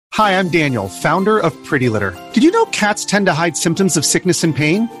Hi, I'm Daniel, founder of Pretty Litter. Did you know cats tend to hide symptoms of sickness and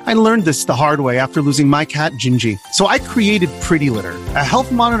pain? I learned this the hard way after losing my cat, Gingy. So I created Pretty Litter, a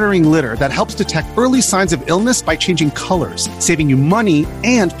health monitoring litter that helps detect early signs of illness by changing colors, saving you money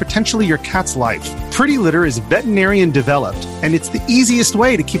and potentially your cat's life. Pretty Litter is veterinarian developed, and it's the easiest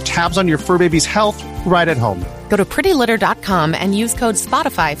way to keep tabs on your fur baby's health right at home. Go to prettylitter.com and use code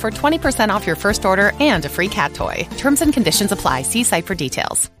SPOTIFY for 20% off your first order and a free cat toy. Terms and conditions apply. See site for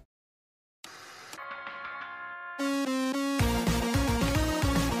details.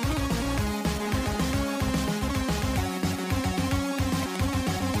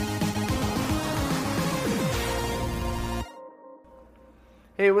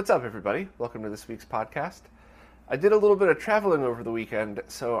 Hey, what's up, everybody? Welcome to this week's podcast. I did a little bit of traveling over the weekend,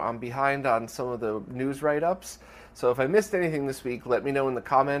 so I'm behind on some of the news write-ups. So if I missed anything this week, let me know in the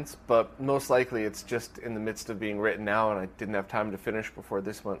comments, but most likely it's just in the midst of being written now, and I didn't have time to finish before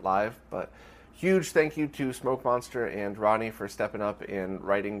this went live. But huge thank you to Smoke Monster and Ronnie for stepping up and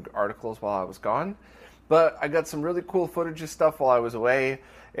writing articles while I was gone. But I got some really cool footage of stuff while I was away,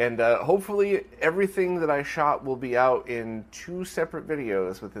 and hopefully everything that I shot will be out in 2 separate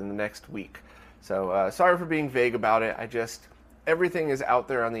videos within the next week. So sorry for being vague about it. Everything is out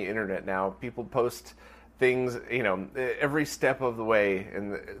there on the internet now. People post things, every step of the way,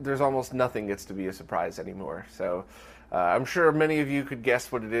 and there's almost nothing gets to be a surprise anymore. So I'm sure many of you could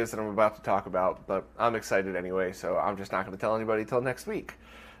guess what it is that I'm about to talk about, but I'm excited anyway, so I'm just not going to tell anybody till next week.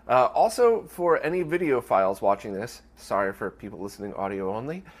 Also, for any video files watching this, sorry for people listening audio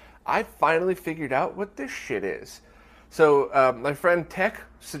only, I finally figured out what this shit is. So my friend Tech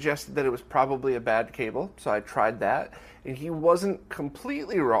suggested that it was probably a bad cable, so I tried that, and he wasn't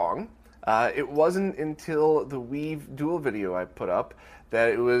completely wrong. It wasn't until the Weave Dual video I put up that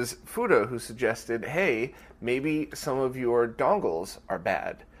it was Fuda who suggested, hey, maybe some of your dongles are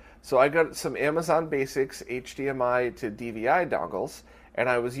bad. So I got some Amazon Basics HDMI to DVI dongles, and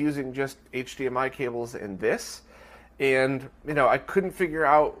I was using just HDMI cables in this, and I couldn't figure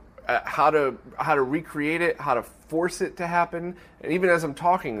out how to recreate it, how to force it to happen. And even as I'm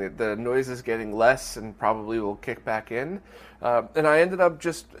talking, the noise is getting less and probably will kick back in. And I ended up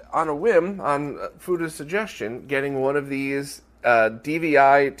just on a whim, on Fuda's suggestion, getting one of these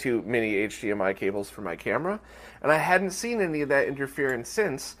DVI to mini HDMI cables for my camera. And I hadn't seen any of that interference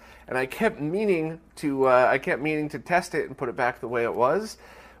since. And I kept meaning to test it and put it back the way it was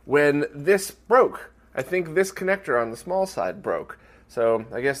when this broke. I think this connector on the small side broke. So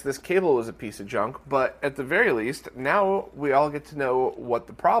I guess this cable was a piece of junk, but at the very least, now we all get to know what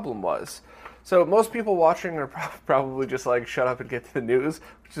the problem was. So most people watching are probably just like, shut up and get to the news,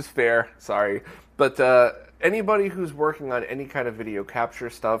 which is fair, sorry. But anybody who's working on any kind of video capture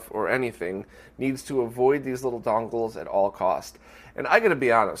stuff or anything needs to avoid these little dongles at all cost. And I gotta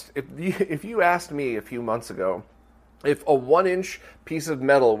be honest, if you asked me a few months ago if a 1-inch piece of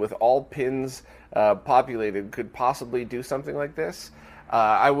metal with all pins populated could possibly do something like this,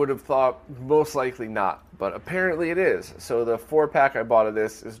 I would have thought most likely not, but apparently it is. So the 4-pack I bought of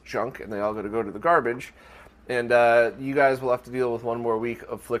this is junk, and they all got to go to the garbage. And you guys will have to deal with one more week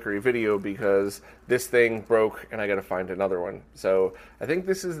of flickery video because this thing broke, and I got to find another one. So I think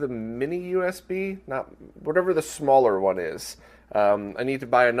this is the mini USB, not whatever the smaller one is. I need to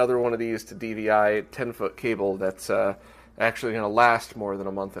buy another one of these to DVI 10-foot cable that's actually going to last more than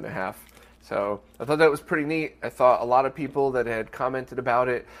a month and a half. So I thought that was pretty neat. I thought a lot of people that had commented about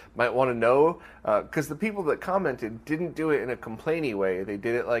it might want to know, because the people that commented didn't do it in a complainy way. They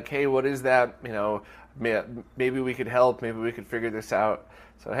did it like, hey, what is that? Maybe we could help. Maybe we could figure this out.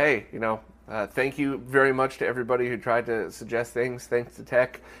 So, hey, thank you very much to everybody who tried to suggest things. Thanks to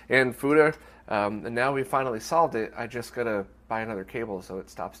Tech and Fuda. And now we finally solved it. I just got to buy another cable so it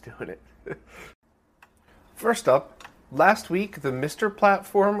stops doing it. First up, last week, the Mr.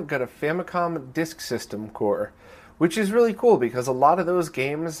 platform got a Famicom Disk System core, which is really cool because a lot of those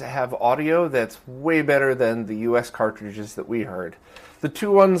games have audio that's way better than the US cartridges that we heard. The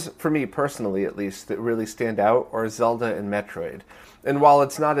 2 ones, for me personally at least, that really stand out are Zelda and Metroid. And while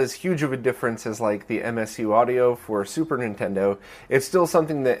it's not as huge of a difference as like the MSU audio for Super Nintendo, it's still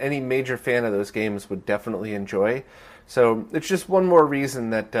something that any major fan of those games would definitely enjoy. So it's just one more reason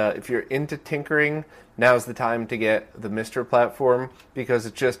that if you're into tinkering, now's the time to get the Mr. platform, because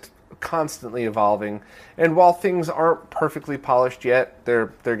it's just constantly evolving. And while things aren't perfectly polished yet,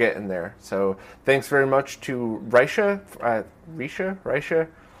 they're getting there. So thanks very much to Risha,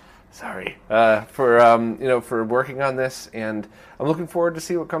 for working on this, and I'm looking forward to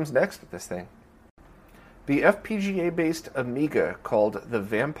see what comes next with this thing. The FPGA-based Amiga called the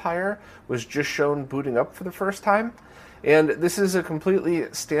Vampire was just shown booting up for the first time. And this is a completely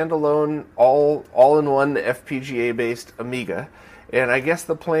standalone, all-in-one FPGA-based Amiga. And I guess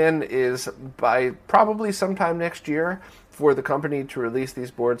the plan is by probably sometime next year for the company to release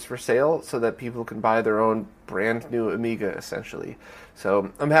these boards for sale so that people can buy their own brand new Amiga, essentially.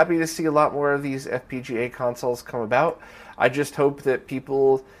 So I'm happy to see a lot more of these FPGA consoles come about. I just hope that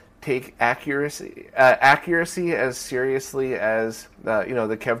people take accuracy as seriously as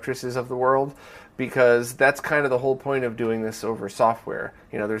the Kevtrices of the world, because that's kind of the whole point of doing this over software.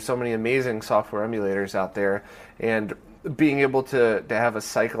 There's so many amazing software emulators out there, and being able to have a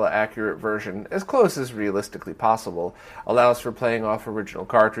cycle-accurate version, as close as realistically possible, allows for playing off original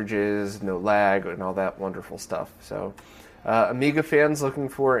cartridges, no lag, and all that wonderful stuff. So, Amiga fans looking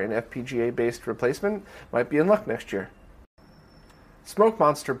for an FPGA-based replacement might be in luck next year. Smoke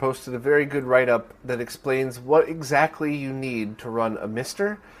Monster posted a very good write-up that explains what exactly you need to run a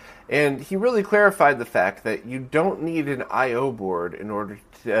Mister, and he really clarified the fact that you don't need an I/O board in order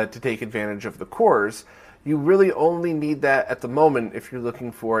to take advantage of the cores. You really only need that at the moment if you're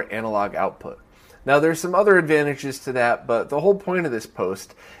looking for analog output. Now, there's some other advantages to that, but the whole point of this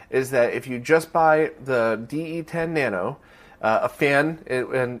post is that if you just buy the DE10 Nano, a fan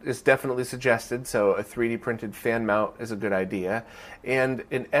is definitely suggested, so a 3D printed fan mount is a good idea, and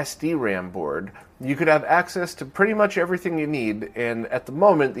an SD-RAM board, you could have access to pretty much everything you need, and at the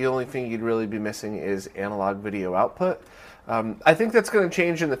moment, the only thing you'd really be missing is analog video output. I think that's going to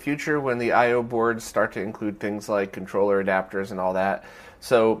change in the future when the I/O boards start to include things like controller adapters and all that.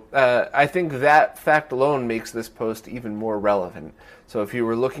 So I think that fact alone makes this post even more relevant. So if you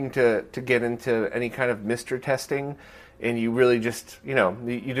were looking to get into any kind of Mister testing, and you really just, you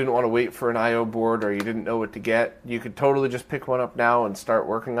didn't want to wait for an I/O board, or you didn't know what to get, you could totally just pick one up now and start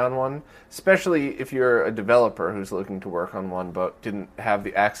working on one, especially if you're a developer who's looking to work on one but didn't have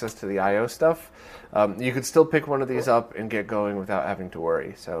the access to the I/O stuff. You could still pick one of these up and get going without having to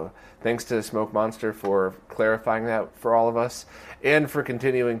worry. So thanks to Smoke Monster for clarifying that for all of us, and for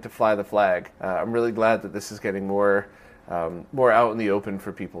continuing to fly the flag. I'm really glad that this is getting more out in the open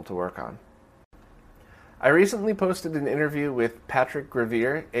for people to work on. I recently posted an interview with Patrick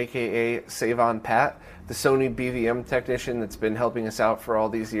Gravier, aka Save On Pat, the Sony BVM technician that's been helping us out for all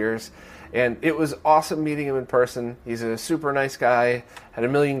these years. And it was awesome meeting him in person. He's a super nice guy, had a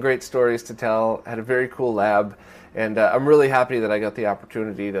million great stories to tell, had a very cool lab, and I'm really happy that I got the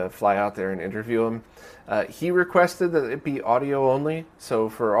opportunity to fly out there and interview him. He requested that it be audio only, so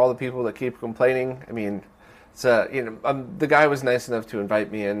for all the people that keep complaining, the guy was nice enough to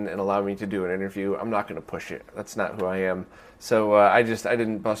invite me in and allow me to do an interview. I'm not going to push it. That's not who I am. So I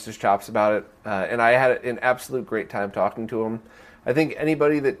didn't bust his chops about it. And I had an absolute great time talking to him. I think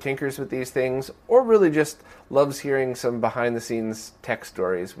anybody that tinkers with these things, or really just loves hearing some behind-the-scenes tech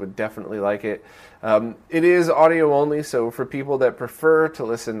stories, would definitely like it. It is audio only, so for people that prefer to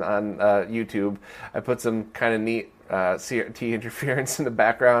listen on YouTube, I put some kind of neat CRT interference in the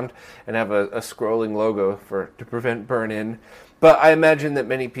background and have a scrolling logo to prevent burn-in. But I imagine that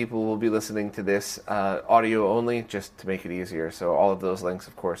many people will be listening to this audio only, just to make it easier. So all of those links,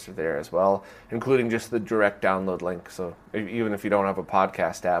 of course, are there as well, including just the direct download link. So even if you don't have a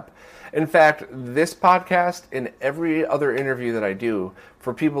podcast app. In fact, this podcast and every other interview that I do,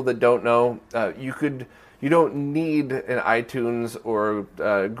 for people that don't know, you don't need an iTunes or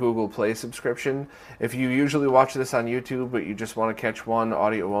Google Play subscription. If you usually watch this on YouTube, but you just want to catch one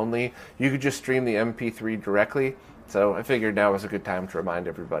audio only, you could just stream the MP3 directly. So I figured now was a good time to remind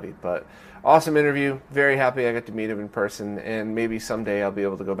everybody. But awesome interview. Very happy I got to meet him in person, and maybe someday I'll be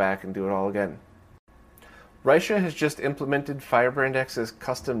able to go back and do it all again. Raisha has just implemented Firebrand X's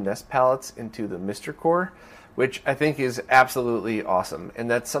custom Nest palettes into the Mister core, which I think is absolutely awesome,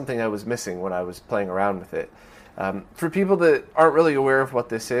 and that's something I was missing when I was playing around with it. For people that aren't really aware of what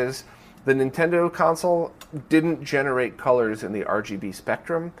this is, the Nintendo console didn't generate colors in the RGB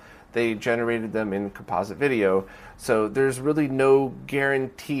spectrum. They generated them in composite video, so there's really no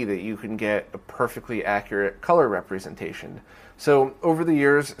guarantee that you can get a perfectly accurate color representation. So over the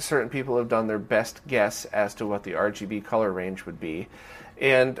years, certain people have done their best guess as to what the RGB color range would be,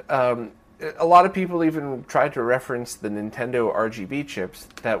 and a lot of people even tried to reference the Nintendo RGB chips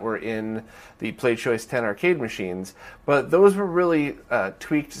that were in the PlayChoice 10 arcade machines, but those were really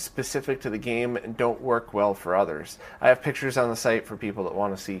tweaked specific to the game and don't work well for others. I have pictures on the site for people that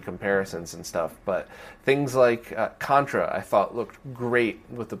want to see comparisons and stuff, but things like Contra I thought looked great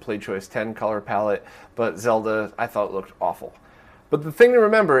with the PlayChoice 10 color palette, but Zelda I thought looked awful. But the thing to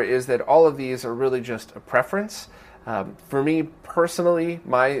remember is that all of these are really just a preference. For me personally,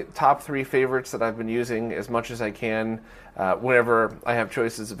 my top 3 favorites that I've been using as much as I can whenever I have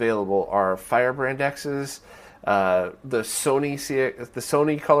choices available are Firebrand X's, the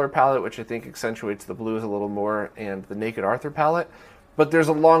Sony color palette, which I think accentuates the blues a little more, and the Naked Arthur palette. But there's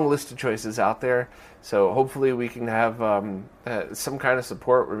a long list of choices out there, so hopefully we can have some kind of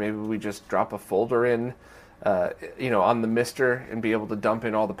support where maybe we just drop a folder in, on the Mister and be able to dump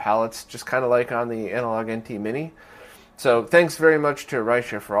in all the palettes, just kind of like on the Analog NT Mini. So thanks very much to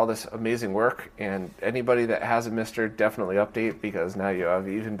Reiche for all this amazing work, and anybody that has a Mister, definitely update, because now you have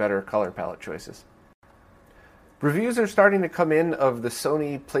even better color palette choices. Reviews are starting to come in of the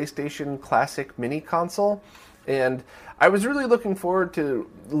Sony PlayStation Classic Mini console, and I was really looking forward to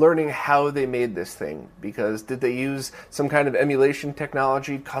learning how they made this thing, because did they use some kind of emulation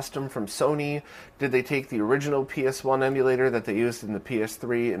technology custom from Sony? Did they take the original PS1 emulator that they used in the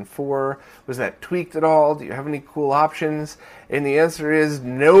PS3 and 4? Was that tweaked at all? Do you have any cool options? And the answer is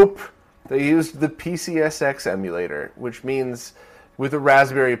nope. They used the PCSX emulator, which means with a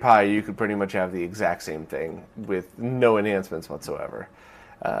Raspberry Pi, you could pretty much have the exact same thing with no enhancements whatsoever.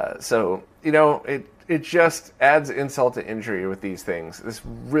 It just adds insult to injury with these things. This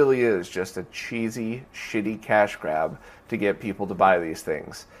really is just a cheesy, shitty cash grab to get people to buy these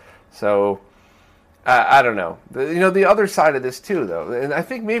things. So, I don't know. The other side of this too, though, and I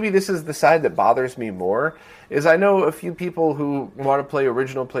think maybe this is the side that bothers me more, is I know a few people who want to play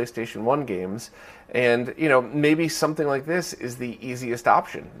original PlayStation 1 games, and, maybe something like this is the easiest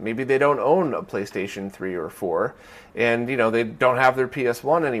option. Maybe they don't own a PlayStation 3 or 4, and, they don't have their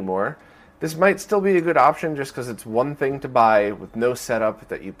PS1 anymore. This might still be a good option just because it's one thing to buy with no setup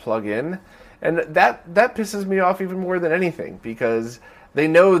that you plug in. And that pisses me off even more than anything, because they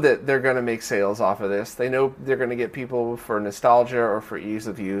know that they're going to make sales off of this. They know they're going to get people for nostalgia or for ease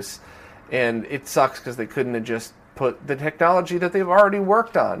of use. And it sucks because they couldn't have just put the technology that they've already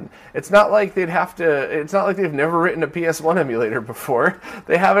worked on. It's not like they've never written a PS1 emulator before.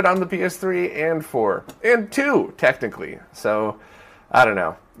 They have it on the PS3 and 4 and 2 technically. So I don't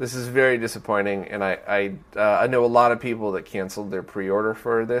know. This is very disappointing, and I know a lot of people that canceled their pre-order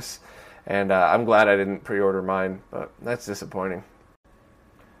for this, and I'm glad I didn't pre-order mine, but that's disappointing.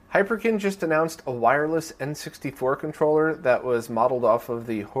 Hyperkin just announced a wireless N64 controller that was modeled off of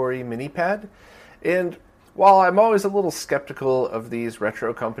the Hori MiniPad, and while I'm always a little skeptical of these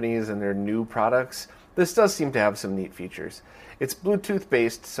retro companies and their new products, this does seem to have some neat features. It's Bluetooth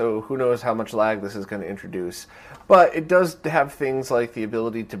based, so who knows how much lag this is going to introduce, but it does have things like the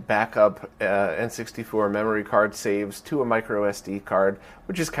ability to back up N64 memory card saves to a micro SD card,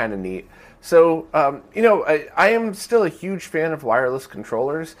 which is kind of neat. So, I am still a huge fan of wireless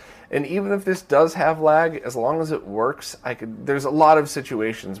controllers, and even if this does have lag, as long as it works, there's a lot of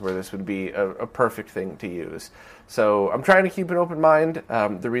situations where this would be a perfect thing to use. So I'm trying to keep an open mind.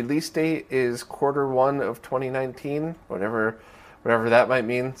 The release date is Q1 of 2019, whatever that might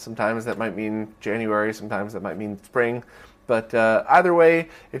mean. Sometimes that might mean January, sometimes that might mean spring. But either way,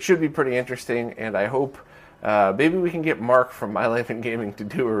 it should be pretty interesting, and I hope maybe we can get Mark from My Life in Gaming to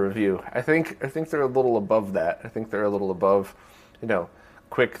do a review. I think they're a little above that. I think they're a little above,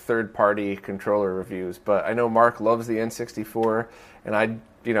 quick third-party controller reviews. But I know Mark loves the N64, and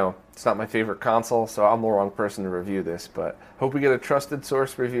it's not my favorite console, so I'm the wrong person to review this. But hope we get a trusted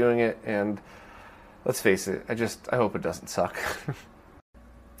source reviewing it, and let's face it, I hope it doesn't suck.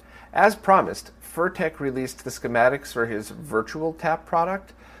 As promised, Furtek released the schematics for his Virtual Tap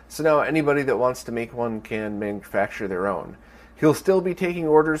product, so now anybody that wants to make one can manufacture their own. He'll still be taking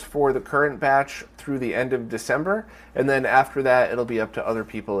orders for the current batch through the end of December, and then after that it'll be up to other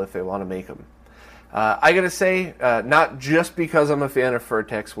people if they want to make them. I gotta say, not just because I'm a fan of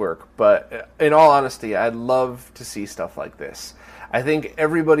Furtek's work, but in all honesty, I'd love to see stuff like this. I think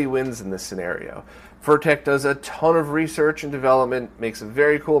everybody wins in this scenario. Furtek does a ton of research and development, makes a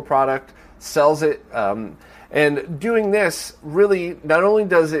very cool product, sells it, and doing this really not only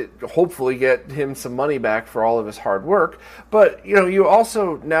does it hopefully get him some money back for all of his hard work, but you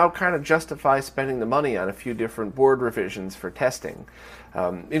also now kind of justify spending the money on a few different board revisions for testing.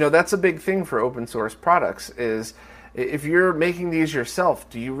 That's a big thing for open source products is if you're making these yourself,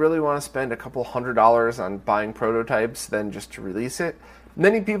 do you really want to spend a couple $100 on buying prototypes than just to release it?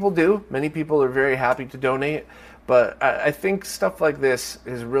 Many people do. Many people are very happy to donate. But I think stuff like this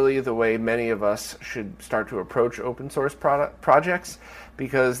is really the way many of us should start to approach open source projects,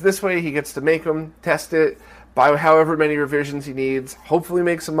 because this way he gets to make them, test it, buy however many revisions he needs, hopefully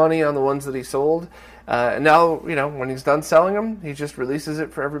make some money on the ones that he sold, and now, when he's done selling them, he just releases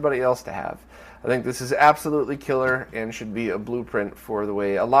it for everybody else to have. I think this is absolutely killer and should be a blueprint for the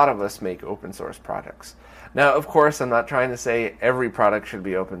way a lot of us make open source products. Now, of course, I'm not trying to say every product should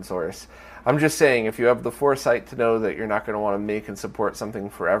be open source. I'm just saying if you have the foresight to know that you're not going to want to make and support something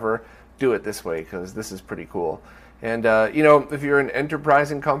forever, do it this way because this is pretty cool. And, if you're an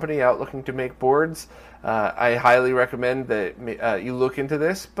enterprising company out looking to make boards, I highly recommend that you look into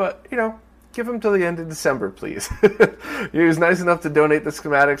this. But, give them till the end of December, please. He was nice enough to donate the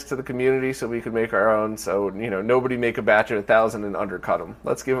schematics to the community so we could make our own. So, nobody make a batch of 1,000 and undercut them.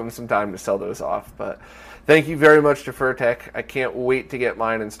 Let's give them some time to sell those off. But thank you very much to Furtek. I can't wait to get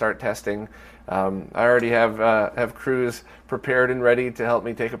mine and start testing. I already have crews prepared and ready to help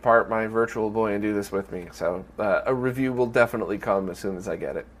me take apart my Virtual Boy and do this with me. So a review will definitely come as soon as I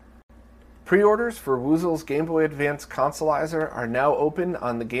get it. Pre-orders for Woozle's Game Boy Advance Consolizer are now open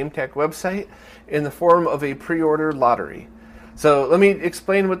on the GameTech website in the form of a pre-order lottery. So let me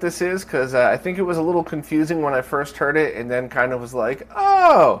explain what this is, because I think it was a little confusing when I first heard it, and then kind of was like,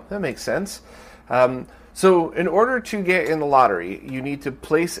 oh, that makes sense. So in order to get in the lottery, you need to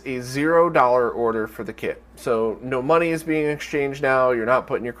place a $0 order for the kit. So no money is being exchanged now. You're not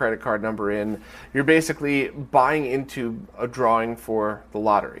putting your credit card number in. You're basically buying into a drawing for the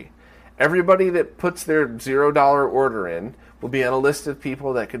lottery. Everybody that puts their $0 order in will be on a list of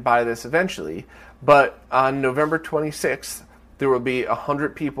people that could buy this eventually. But on November 26th, there will be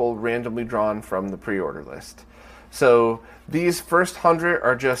 100 people randomly drawn from the pre-order list. So these first 100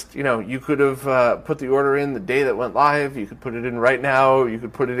 are just, you could have put the order in the day that went live. You could put it in right now. You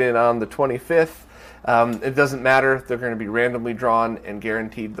could put it in on the 25th. It doesn't matter. They're going to be randomly drawn and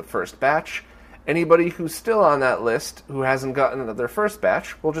guaranteed the first batch. Anybody who's still on that list who hasn't gotten their first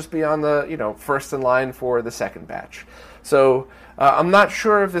batch will just be on the, first in line for the second batch. So I'm not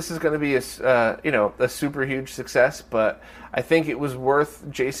sure if this is going to be a super huge success, but I think it was worth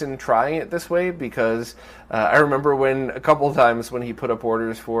Jason trying it this way because I remember a couple of times when he put up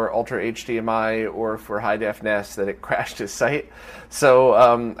orders for Ultra HDMI or for High Def NES that it crashed his site. So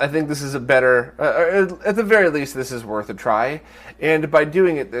I think this is a better, at the very least, this is worth a try. And by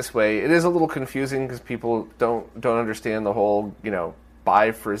doing it this way, it is a little confusing because people don't understand the whole,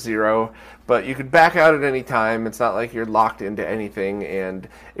 buy for $0, but you could back out at any time. It's not like you're locked into anything, and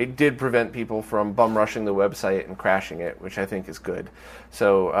it did prevent people from bum rushing the website and crashing it, which I think is good.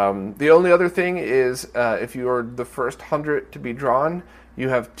 So the only other thing is if you are the first 100 to be drawn, you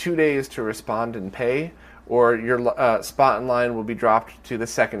have 2 days to respond and pay, or your spot in line will be dropped to the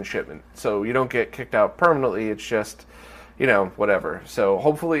second shipment. So you don't get kicked out permanently. It's just whatever. So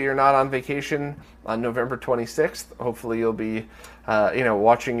hopefully you're not on vacation on November 26th. Hopefully you'll be,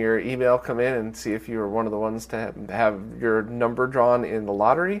 watching your email come in and see if you're one of the ones to have your number drawn in the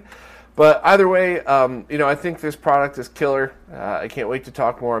lottery. But either way, I think this product is killer. I can't wait to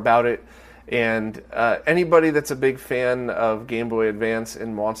talk more about it. And anybody that's a big fan of Game Boy Advance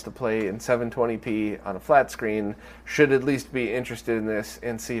and wants to play in 720p on a flat screen should at least be interested in this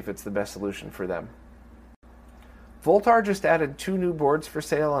and see if it's the best solution for them. Voltar just added 2 new boards for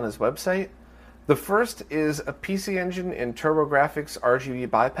sale on his website. The first is a PC Engine and TurboGrafx RGB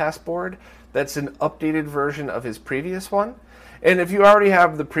bypass board that's an updated version of his previous one. And if you already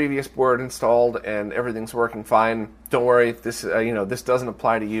have the previous board installed and everything's working fine, don't worry, this doesn't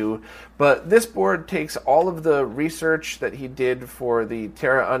apply to you. But this board takes all of the research that he did for the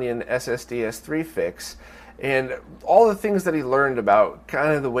Terra Onion SSDS3 fix and all the things that he learned about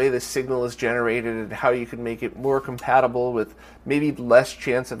kind of the way the signal is generated and how you can make it more compatible with maybe less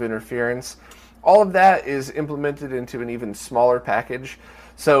chance of interference. All of that is implemented into an even smaller package.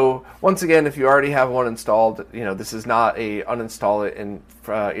 So once again, if you already have one installed, this is not a uninstall it and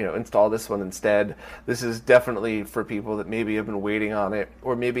install this one instead. This is definitely for people that maybe have been waiting on it,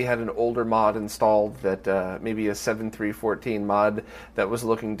 or maybe had an older mod installed that maybe a 7.3.14 mod that was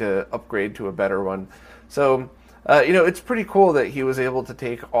looking to upgrade to a better one. So, it's pretty cool that he was able to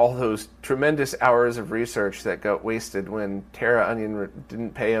take all those tremendous hours of research that got wasted when Terra Onion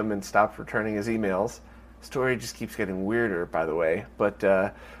didn't pay him and stopped returning his emails. Story just keeps getting weirder, by the way. But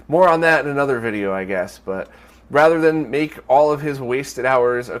more on that in another video, I guess. But rather than make all of his wasted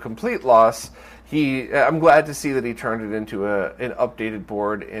hours a complete loss, I'm glad to see that he turned it into an updated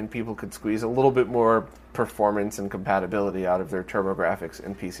board and people could squeeze a little bit more performance and compatibility out of their TurboGrafx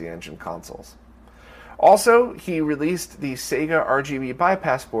and PC Engine consoles. Also, he released the Sega RGB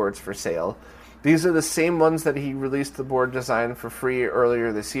bypass boards for sale. These are the same ones that he released the board design for free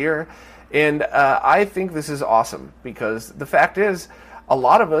earlier this year. And I think this is awesome because the fact is, a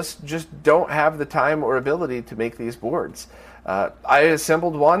lot of us just don't have the time or ability to make these boards. I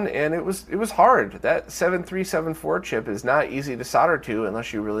assembled one and it was hard. That 7374 chip is not easy to solder to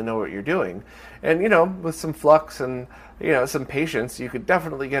unless you really know what you're doing. And with some flux and some patience, you could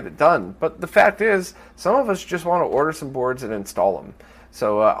definitely get it done. But the fact is, some of us just want to order some boards and install them.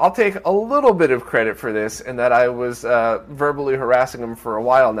 So I'll take a little bit of credit for this, and that I was verbally harassing him for a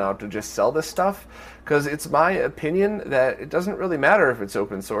while now to just sell this stuff, because it's my opinion that it doesn't really matter if it's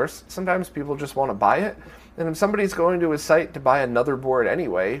open source. Sometimes people just want to buy it, and if somebody's going to his site to buy another board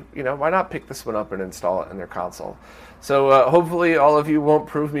anyway, why not pick this one up and install it in their console? So hopefully all of you won't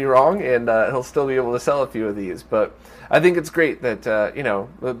prove me wrong, and he'll still be able to sell a few of these. But I think it's great that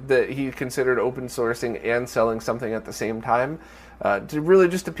that he considered open sourcing and selling something at the same time to really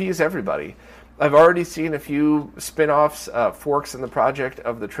just appease everybody. I've already seen a few spin-offs, forks in the project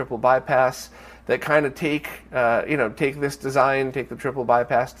of the triple bypass that kind of take this design, take the triple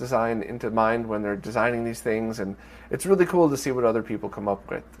bypass design into mind when they're designing these things, and it's really cool to see what other people come up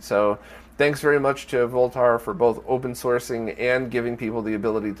with. So thanks very much to Voltar for both open sourcing and giving people the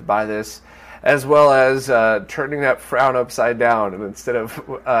ability to buy this, as well as turning that frown upside down, and instead of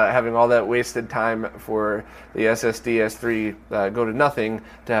having all that wasted time for the SSD S3 go to nothing,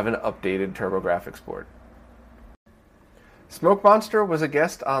 to have an updated TurboGrafx board. Smoke Monster was a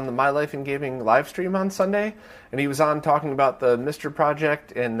guest on the My Life in Gaming live stream on Sunday, and he was on talking about the Mr.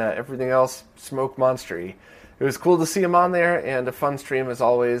 Project and everything else Smoke Monstery. It was cool to see him on there, and a fun stream as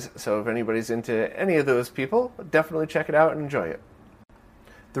always, so if anybody's into any of those people, definitely check it out and enjoy it.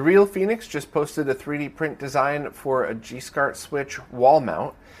 The Real Phoenix just posted a 3D print design for a G-SCART Switch wall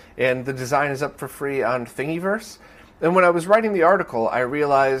mount, and the design is up for free on Thingiverse. And when I was writing the article, I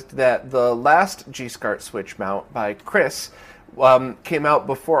realized that the last G-SCART Switch mount by Chris came out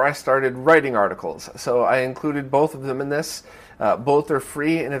before I started writing articles. So I included both of them in this. Both are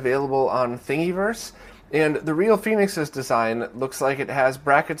free and available on Thingiverse. And the Real Phoenix's design looks like it has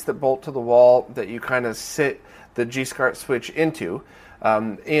brackets that bolt to the wall that you kind of sit the G-SCART Switch into.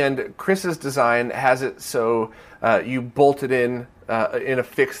 And Chris's design has it so you bolt it in and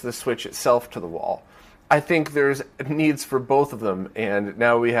affix the Switch itself to the wall. I think there's needs for both of them, and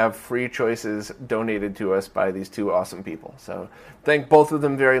now we have free choices donated to us by these two awesome people. So thank both of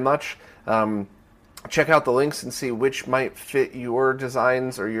them very much. Check out the links and see which might fit your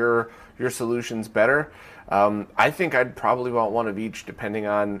designs or your solutions better. I think I'd probably want one of each depending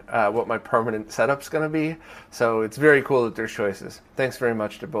on what my permanent setup's going to be. So it's very cool that there's choices. Thanks very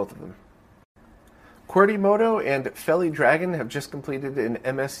much to both of them. QWERTYMOTO and Felly Dragon have just completed an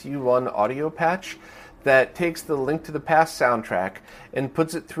MSU1 audio patch that takes the Link to the Past soundtrack and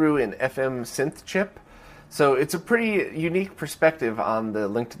puts it through an FM synth chip. So it's a pretty unique perspective on the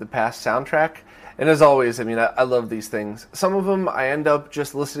Link to the Past soundtrack. And as always, I love these things. Some of them I end up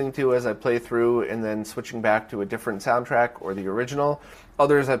just listening to as I play through and then switching back to a different soundtrack or the original.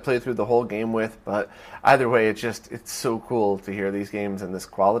 Others I play through the whole game with, but either way, it's so cool to hear these games in this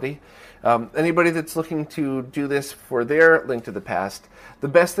quality. Anybody that's looking to do this for their Link to the Past, the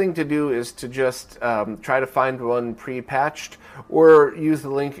best thing to do is to just try to find one pre-patched, or use the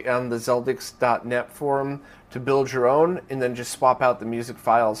link on the Zeldix.net forum to build your own, and then just swap out the music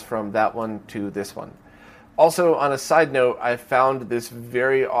files from that one to this one. Also, on a side note, I found this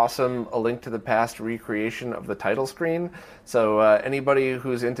very awesome A Link to the Past recreation of the title screen. So anybody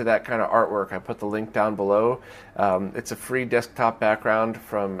who's into that kind of artwork, I put the link down below. It's a free desktop background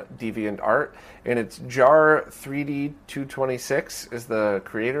from DeviantArt, and it's Jar3D226 is the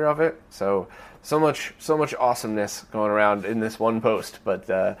creator of it. So much awesomeness going around in this one post, but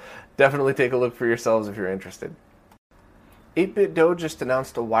definitely take a look for yourselves if you're interested. 8BitDo just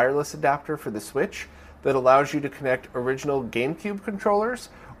announced a wireless adapter for the Switch that allows you to connect original GameCube controllers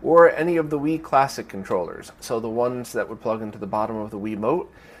or any of the Wii Classic controllers, so the ones that would plug into the bottom of the Wiimote.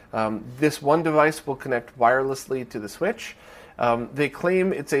 This one device will connect wirelessly to the Switch. They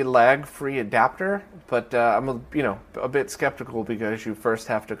claim it's a lag-free adapter, but I'm a bit skeptical because you first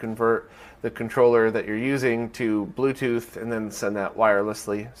have to convert the controller that you're using to Bluetooth and then send that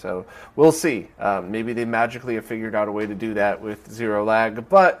wirelessly. So we'll see. Maybe they magically have figured out a way to do that with zero lag,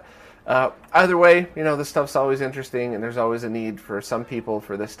 but either way, this stuff's always interesting, and there's always a need for some people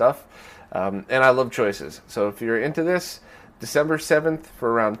for this stuff. And I love choices. So if you're into this, December 7th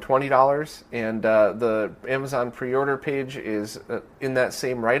for around $20, and the Amazon pre-order page is in that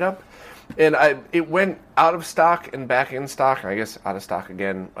same write-up. And it went out of stock and back in stock, and I guess out of stock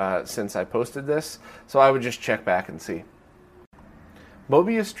again since I posted this. So I would just check back and see.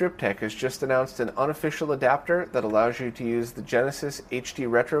 Mobius Strip Tech has just announced an unofficial adapter that allows you to use the Genesis HD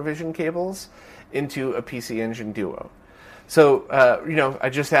RetroVision cables into a PC Engine Duo. So, I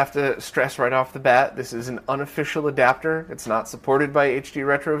just have to stress right off the bat, this is an unofficial adapter. It's not supported by HD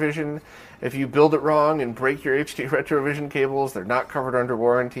RetroVision. If you build it wrong and break your HD RetroVision cables, they're not covered under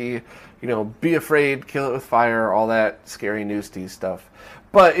warranty. Be afraid, kill it with fire, all that scary Newsty stuff.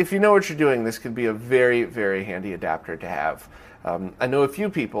 But if you know what you're doing, this could be a very, very handy adapter to have. I know a few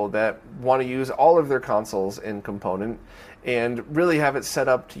people that want to use all of their consoles in component and really have it set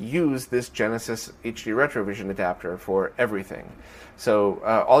up to use this Genesis HD RetroVision adapter for everything. So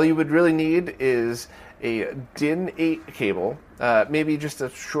all you would really need is a DIN 8 cable, maybe just a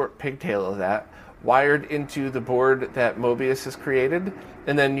short pigtail of that, wired into the board that Mobius has created,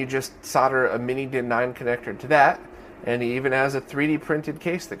 and then you just solder a mini DIN 9 connector to that, and he even has a 3D printed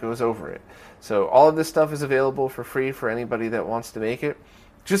case that goes over it. So all of this stuff is available for free for anybody that wants to make it.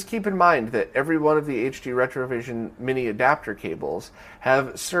 Just keep in mind that every one of the HD RetroVision mini adapter cables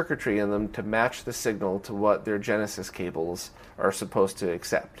have circuitry in them to match the signal to what their Genesis cables are supposed to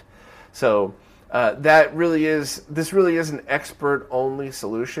accept. So this really is an expert-only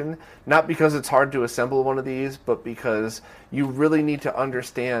solution, not because it's hard to assemble one of these, but because you really need to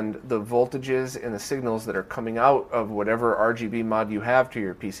understand the voltages and the signals that are coming out of whatever RGB mod you have to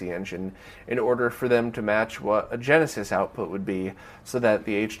your PC Engine in order for them to match what a Genesis output would be, so that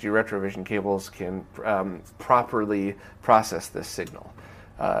the HD RetroVision cables can properly process this signal.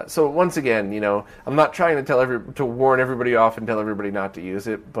 So once again, I'm not trying to warn everybody off and tell everybody not to use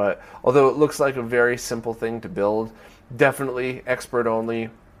it, but although it looks like a very simple thing to build, definitely expert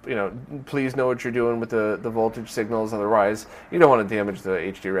only. Please know what you're doing with the voltage signals, otherwise you don't want to damage the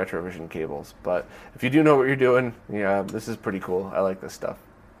HD RetroVision cables. But if you do know what you're doing, yeah, this is pretty cool. I like this stuff.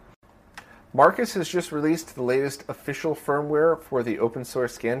 Marcus has just released the latest official firmware for the open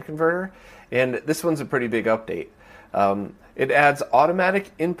source scan converter, and this one's a pretty big update. It adds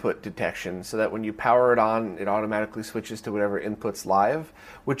automatic input detection so that when you power it on, it automatically switches to whatever input's live,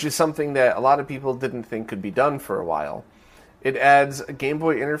 which is something that a lot of people didn't think could be done for a while. It adds a Game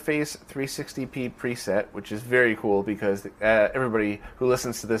Boy Interface 360p preset, which is very cool because everybody who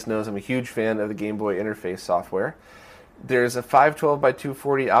listens to this knows I'm a huge fan of the Game Boy Interface software. There's a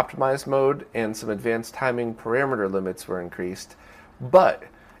 512x240 optimized mode, and some advanced timing parameter limits were increased. But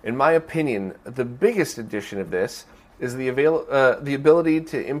in my opinion, the biggest addition of this is the ability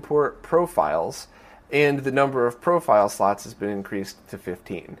to import profiles, and the number of profile slots has been increased to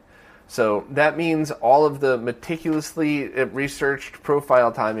 15. So that means all of the meticulously researched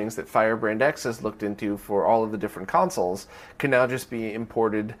profile timings that Firebrand X has looked into for all of the different consoles can now just be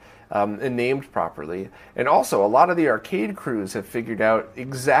imported and named properly. And also, a lot of the arcade crews have figured out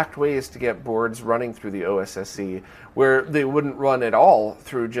exact ways to get boards running through the OSSC where they wouldn't run at all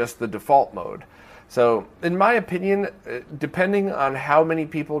through just the default mode. So, in my opinion, depending on how many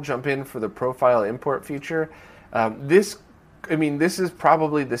people jump in for the profile import feature, this is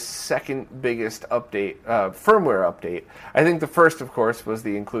probably the second biggest update, firmware update. I think the first, of course, was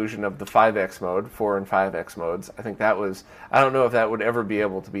the inclusion of the 5X mode, 4 and 5X modes. I don't know if that would ever be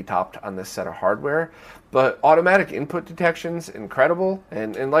able to be topped on this set of hardware, but automatic input detection's incredible,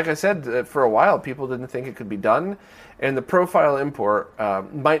 and like I said, for a while, people didn't think it could be done, and the profile import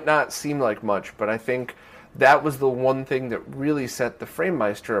might not seem like much, but I think that was the one thing that really set the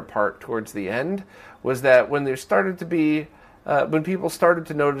FrameMeister apart towards the end, was that when there started to be when people started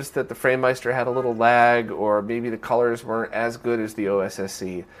to notice that the FrameMeister had a little lag, or maybe the colors weren't as good as the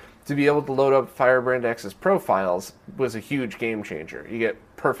OSSC, to be able to load up Firebrand X's profiles was a huge game changer. You get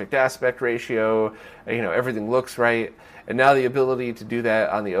perfect aspect ratio, everything looks right, and now the ability to do that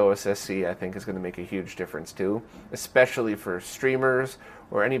on the OSSC, I think, is going to make a huge difference too, especially for streamers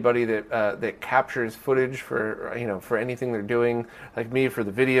or anybody that captures footage for anything they're doing, like me for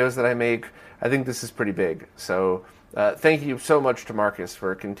the videos that I make. I think this is pretty big. So thank you so much to Marcus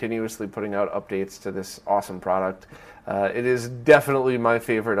for continuously putting out updates to this awesome product. It is definitely my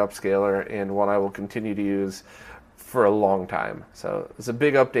favorite upscaler and one I will continue to use for a long time. So it's a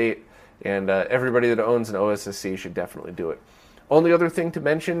big update, and everybody that owns an OSSC should definitely do it. Only other thing to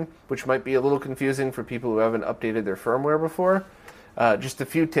mention, which might be a little confusing for people who haven't updated their firmware before, just a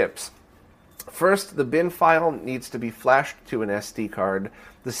few tips. First, the bin file needs to be flashed to an SD card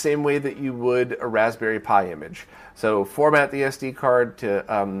the same way that you would a Raspberry Pi image. So format the SD card to,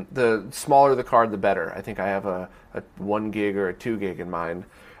 the smaller the card, the better. I think I have a 1 gig or a 2 gig in mind.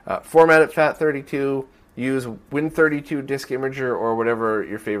 Format it FAT32, use Win32 Disk Imager or whatever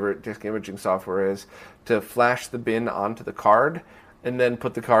your favorite disk imaging software is to flash the bin onto the card, and then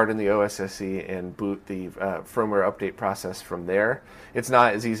put the card in the OSSC and boot the firmware update process from there. It's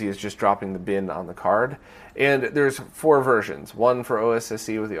not as easy as just dropping the bin on the card. And there's 4 versions. One for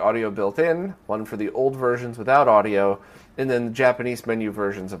OSSC with the audio built in, one for the old versions without audio, and then the Japanese menu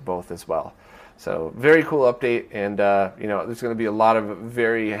versions of both as well. So very cool update, and there's going to be a lot of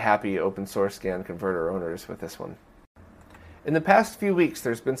very happy open source scan converter owners with this one. In the past few weeks,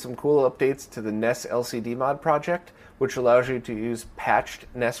 there's been some cool updates to the NES LCD mod project, which allows you to use patched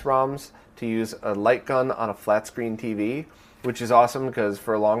NES ROMs to use a light gun on a flat screen TV, which is awesome because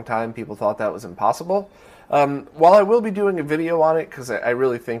for a long time people thought that was impossible. While I will be doing a video on it because I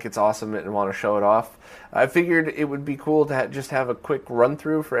really think it's awesome and want to show it off, I figured it would be cool to just have a quick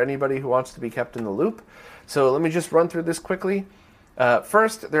run-through for anybody who wants to be kept in the loop. So let me just run through this quickly.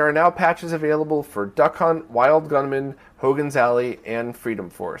 First, there are now patches available for Duck Hunt, Wild Gunman, Hogan's Alley, and Freedom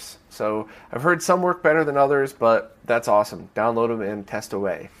Force. So I've heard some work better than others, but that's awesome. Download them and test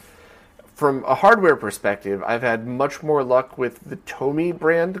away. From a hardware perspective, I've had much more luck with the Tomy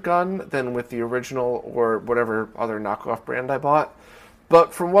brand gun than with the original or whatever other knockoff brand I bought.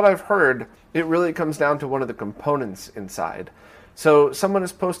 But from what I've heard, it really comes down to one of the components inside. So someone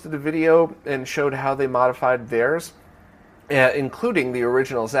has posted a video and showed how they modified theirs, including the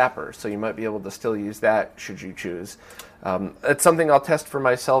original zapper, so you might be able to still use that should you choose. It's something I'll test for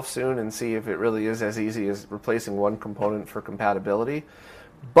myself soon and see if it really is as easy as replacing one component for compatibility.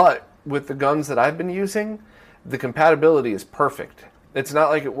 But with the guns that I've been using, the compatibility is perfect. It's not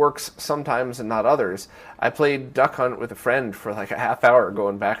like it works sometimes and not others. I played Duck Hunt with a friend for like a half hour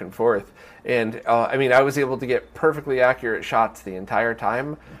going back and forth. And I was able to get perfectly accurate shots the entire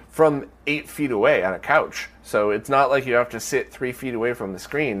time from 8 feet away on a couch. So it's not like you have to sit 3 feet away from the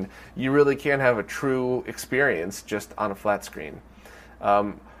screen. You really can have a true experience just on a flat screen.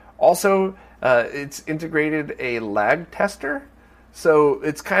 Also, it's integrated a lag tester. So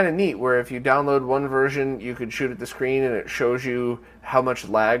it's kind of neat where if you download one version, you could shoot at the screen and it shows you how much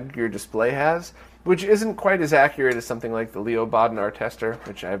lag your display has, which isn't quite as accurate as something like the Leo Bodnar tester,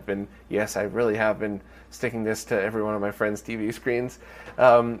 which I really have been sticking this to every one of my friends' TV screens.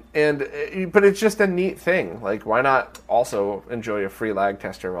 But it's just a neat thing. Like, why not also enjoy a free lag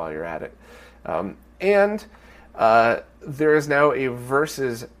tester while you're at it? There is now a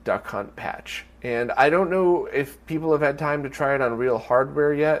Versus Duck Hunt patch. And I don't know if people have had time to try it on real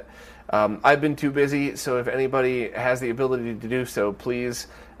hardware yet. I've been too busy, so if anybody has the ability to do so, please,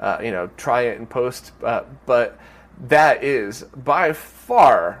 try it and post. But that is by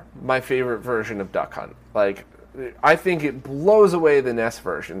far my favorite version of Duck Hunt. Like, I think it blows away the NES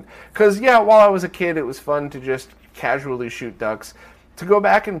version. Because, while I was a kid, it was fun to just casually shoot ducks. To go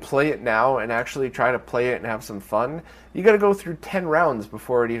back and play it now and actually try to play it and have some fun, you got to go through 10 rounds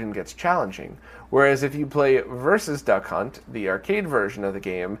before it even gets challenging. Whereas if you play Versus Duck Hunt, the arcade version of the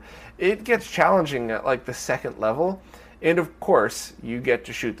game, it gets challenging at like the second level. And of course, you get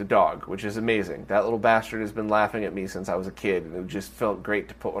to shoot the dog, which is amazing. That little bastard has been laughing at me since I was a kid, and it just felt great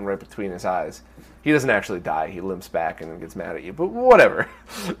to put one right between his eyes. He doesn't actually die. He limps back and gets mad at you. But whatever.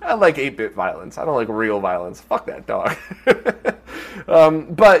 I like 8-bit violence. I don't like real violence. Fuck that dog.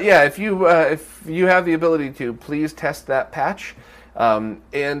 But yeah, if you have the ability to, please test that patch. And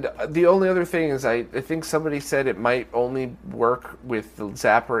the only other thing is I think somebody said it might only work with the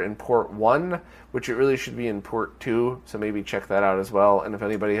zapper in port 1, which it really should be in port 2, so maybe check that out as well. And if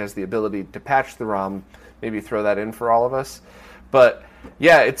anybody has the ability to patch the ROM, maybe throw that in for all of us. But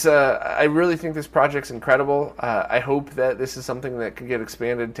yeah, I really think this project's incredible. I hope that this is something that could get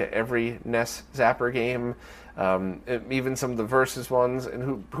expanded to every NES Zapper game, even some of the Versus ones,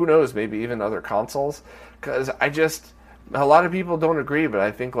 and who knows, maybe even other consoles. Because a lot of people don't agree, but I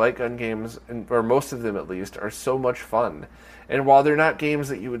think light gun games, or most of them at least, are so much fun. And while they're not games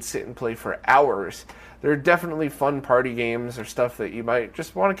that you would sit and play for hours, they're definitely fun party games or stuff that you might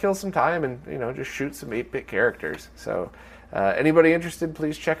just want to kill some time and just shoot some 8-bit characters. So anybody interested,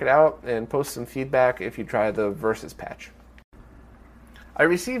 please check it out and post some feedback if you try the Versus patch. I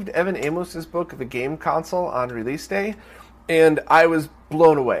received Evan Amos's book, The Game Console, on release day, and I was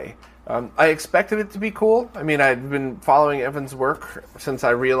blown away. I expected it to be cool. I'd been following Evan's work since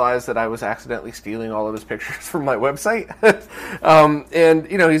I realized that I was accidentally stealing all of his pictures from my website.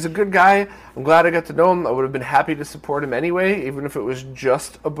 He's a good guy. I'm glad I got to know him. I would have been happy to support him anyway, even if it was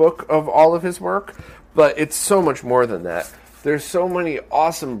just a book of all of his work. But it's so much more than that. There's so many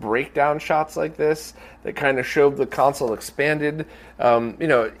awesome breakdown shots like this that kind of showed the console expanded.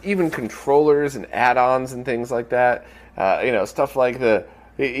 Even controllers and add-ons and things like that. Stuff like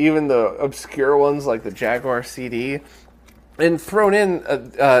even the obscure ones like the Jaguar CD. And thrown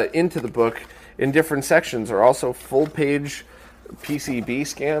into the book in different sections are also full-page PCB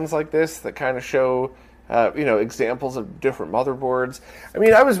scans like this that kind of show examples of different motherboards.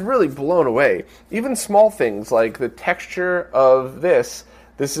 I was really blown away. Even small things like the texture of this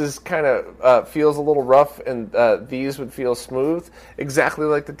is kind of feels a little rough, and these would feel smooth, exactly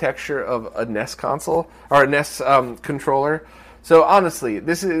like the texture of a NES console or a NES controller. So honestly,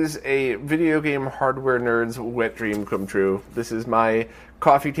 this is a video game hardware nerd's wet dream come true. This is my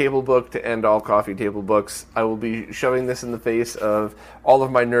coffee table book to end all coffee table books. I will be shoving this in the face of all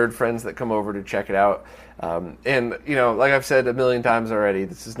of my nerd friends that come over to check it out. And, you know, like I've said a million times already,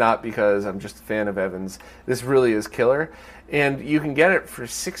 this is not because I'm just a fan of Evan's. This really is killer. And you can get it for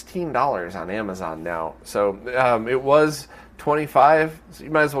 $16 on Amazon now. So it was $25, so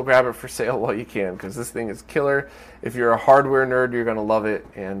you might as well grab it for sale while you can, because this thing is killer. If you're a hardware nerd, you're going to love it.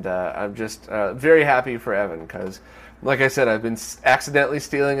 And I'm just very happy for Evan, because, like I said, I've been accidentally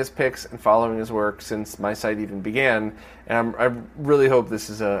stealing his picks and following his work since my site even began. And I really hope this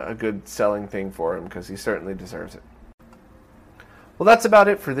is a good selling thing for him, because he certainly deserves it. Well, that's about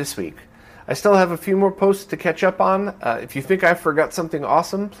it for this week. I still have a few more posts to catch up on. If you think I forgot something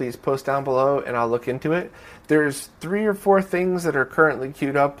awesome, please post down below and I'll look into it. There's 3 or 4 things that are currently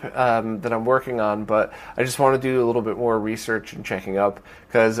queued up that I'm working on, but I just want to do a little bit more research and checking up,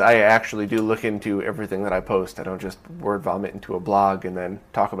 because I actually do look into everything that I post. I don't just word vomit into a blog and then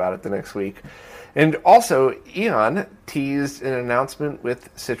talk about it the next week. And also, Eon teased an announcement with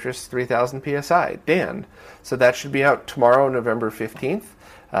Citrus 3000 PSI, Dan. So that should be out tomorrow, November 15th.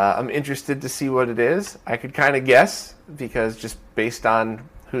 I'm interested to see what it is. I could kind of guess, because just based on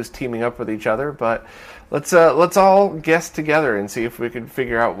who's teaming up with each other, but let's all guess together and see if we can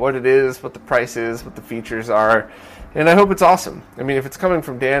figure out what it is, what the price is, what the features are, and I hope it's awesome. I mean, if it's coming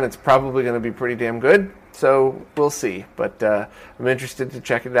from Dan, it's probably going to be pretty damn good, so we'll see, but I'm interested to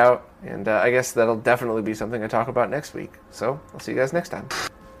check it out, and I guess that'll definitely be something I talk about next week, so I'll see you guys next time.